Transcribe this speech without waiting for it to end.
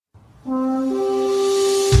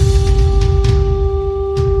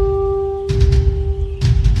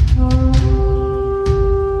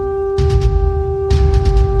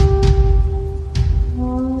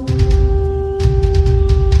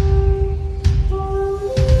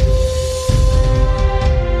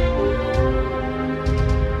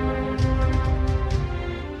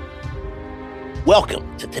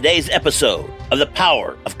Welcome to today's episode of The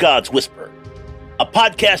Power of God's Whisper, a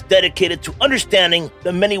podcast dedicated to understanding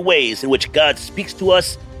the many ways in which God speaks to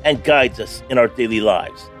us and guides us in our daily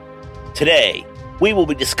lives. Today, we will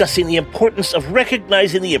be discussing the importance of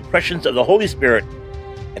recognizing the impressions of the Holy Spirit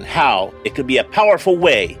and how it can be a powerful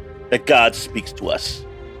way that God speaks to us.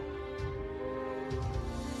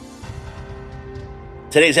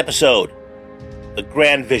 Today's episode, The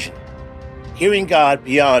Grand Vision, hearing God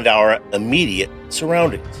beyond our immediate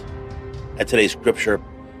surroundings. And today's scripture,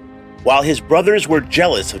 while his brothers were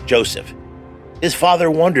jealous of Joseph, his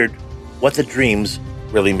father wondered what the dreams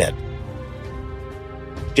really meant.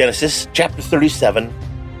 Genesis chapter 37,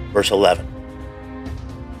 verse 11.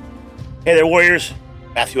 Hey there, warriors.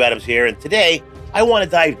 Matthew Adams here, and today I want to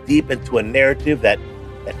dive deep into a narrative that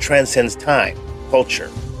transcends time,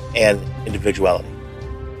 culture, and individuality.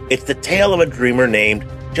 It's the tale of a dreamer named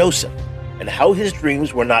Joseph, and how his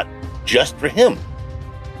dreams were not just for him,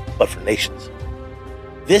 but for nations.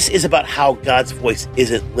 This is about how God's voice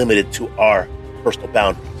isn't limited to our personal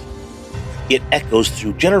boundaries. It echoes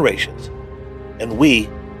through generations, and we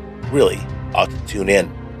really ought to tune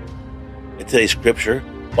in. In today's scripture,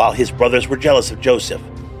 while his brothers were jealous of Joseph,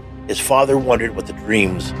 his father wondered what the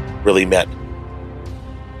dreams really meant.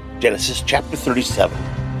 Genesis chapter 37,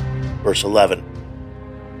 verse 11.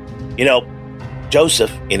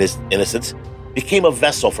 Joseph, in his innocence, became a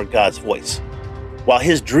vessel for God's voice. While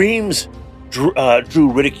his dreams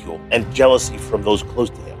drew ridicule and jealousy from those close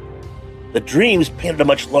to him, the dreams painted a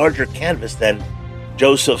much larger canvas than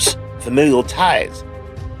Joseph's familial ties.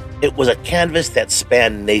 It was a canvas that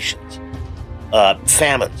spanned nations,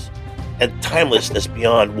 famines, and timelessness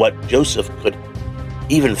beyond what Joseph could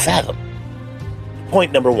even fathom.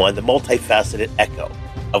 Point number one, the multifaceted echo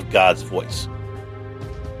of God's voice.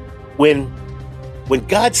 When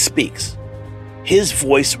God speaks, his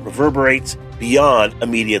voice reverberates beyond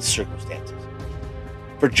immediate circumstances.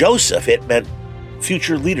 For Joseph, it meant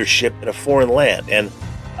future leadership in a foreign land and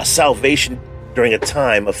a salvation during a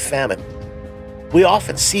time of famine. We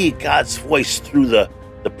often see God's voice through the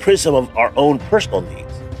prism of our own personal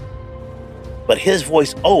needs. But his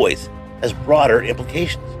voice always has broader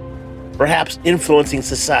implications, perhaps influencing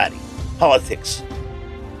society, politics,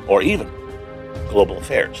 or even global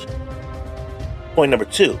affairs. Point number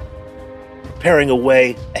two, preparing a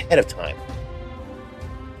way ahead of time.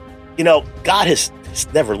 God is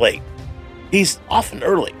never late. He's often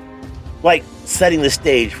early, like setting the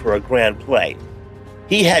stage for a grand play.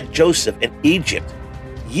 He had Joseph in Egypt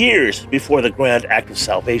years before the grand act of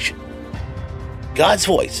salvation. God's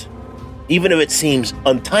voice, even if it seems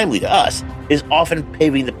untimely to us, is often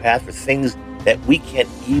paving the path for things that we can't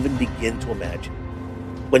even begin to imagine.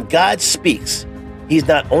 When God speaks, he's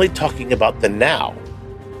not only talking about the now,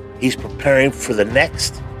 he's preparing for the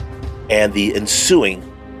next and the ensuing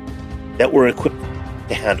that we're equipped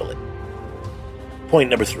to handle it. Point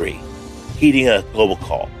number three, heeding a global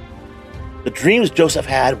call. The dreams Joseph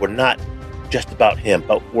had were not just about him,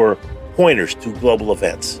 but were pointers to global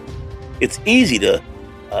events. It's easy to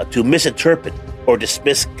misinterpret or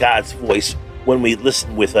dismiss God's voice when we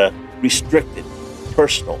listen with a restricted,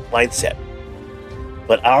 personal mindset.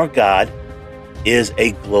 But our God is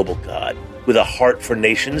a global God with a heart for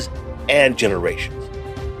nations and generations.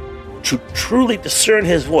 To truly discern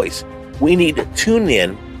his voice, we need to tune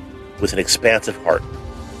in with an expansive heart,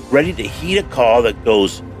 ready to heed a call that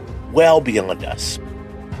goes well beyond us.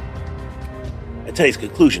 At today's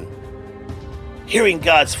conclusion, hearing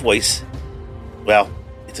God's voice,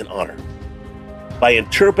 it's an honor. By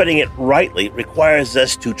interpreting it rightly, it requires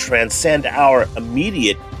us to transcend our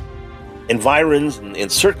immediate environs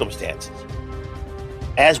and circumstances.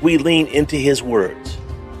 As we lean into his words,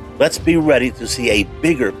 let's be ready to see a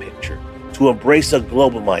bigger picture, to embrace a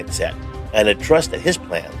global mindset, and to trust that his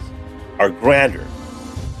plans are grander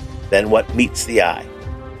than what meets the eye.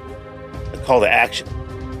 A call to action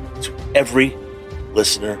to every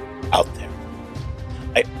listener out there.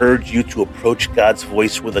 I urge you to approach God's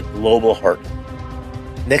voice with a global heart.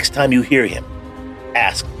 Next time you hear him,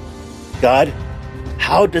 ask, God,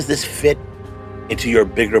 how does this fit into your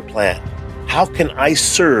bigger plan? How can I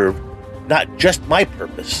serve not just my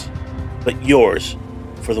purpose, but yours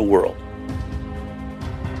for the world?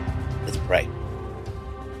 Let's pray.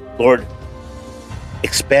 Lord,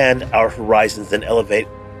 expand our horizons and elevate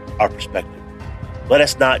our perspective. Let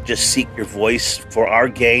us not just seek your voice for our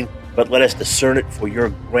gain, but let us discern it for your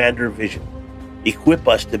grander vision. Equip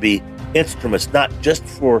us to be instruments not just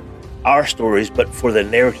for our stories, but for the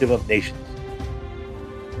narrative of nations.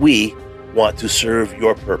 We want to serve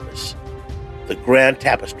your purpose, the grand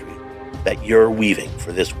tapestry that you're weaving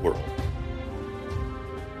for this world.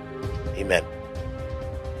 Amen.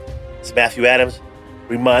 It's Matthew Adams,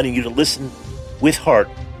 reminding you to listen with heart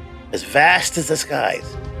as vast as the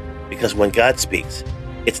skies, because when God speaks,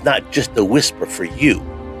 it's not just a whisper for you,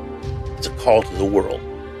 it's a call to the world.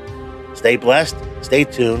 Stay blessed, stay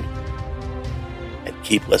tuned, and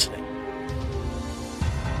keep listening.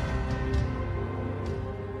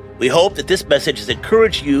 We hope that this message has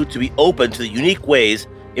encouraged you to be open to the unique ways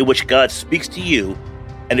in which God speaks to you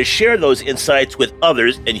and to share those insights with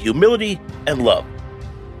others in humility and love.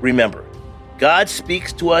 Remember, God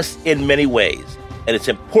speaks to us in many ways, and it's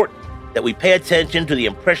important that we pay attention to the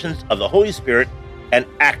impressions of the Holy Spirit and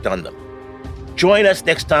act on them. Join us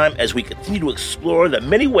next time as we continue to explore the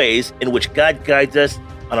many ways in which God guides us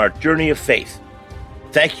on our journey of faith.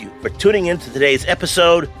 Thank you for tuning in to today's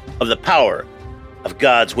episode of The Power of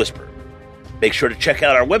God's Whisper. Make sure to check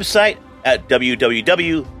out our website at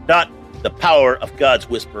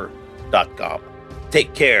www.thepowerofgodswhisper.com.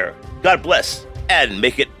 Take care, God bless, and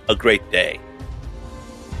make it a great day.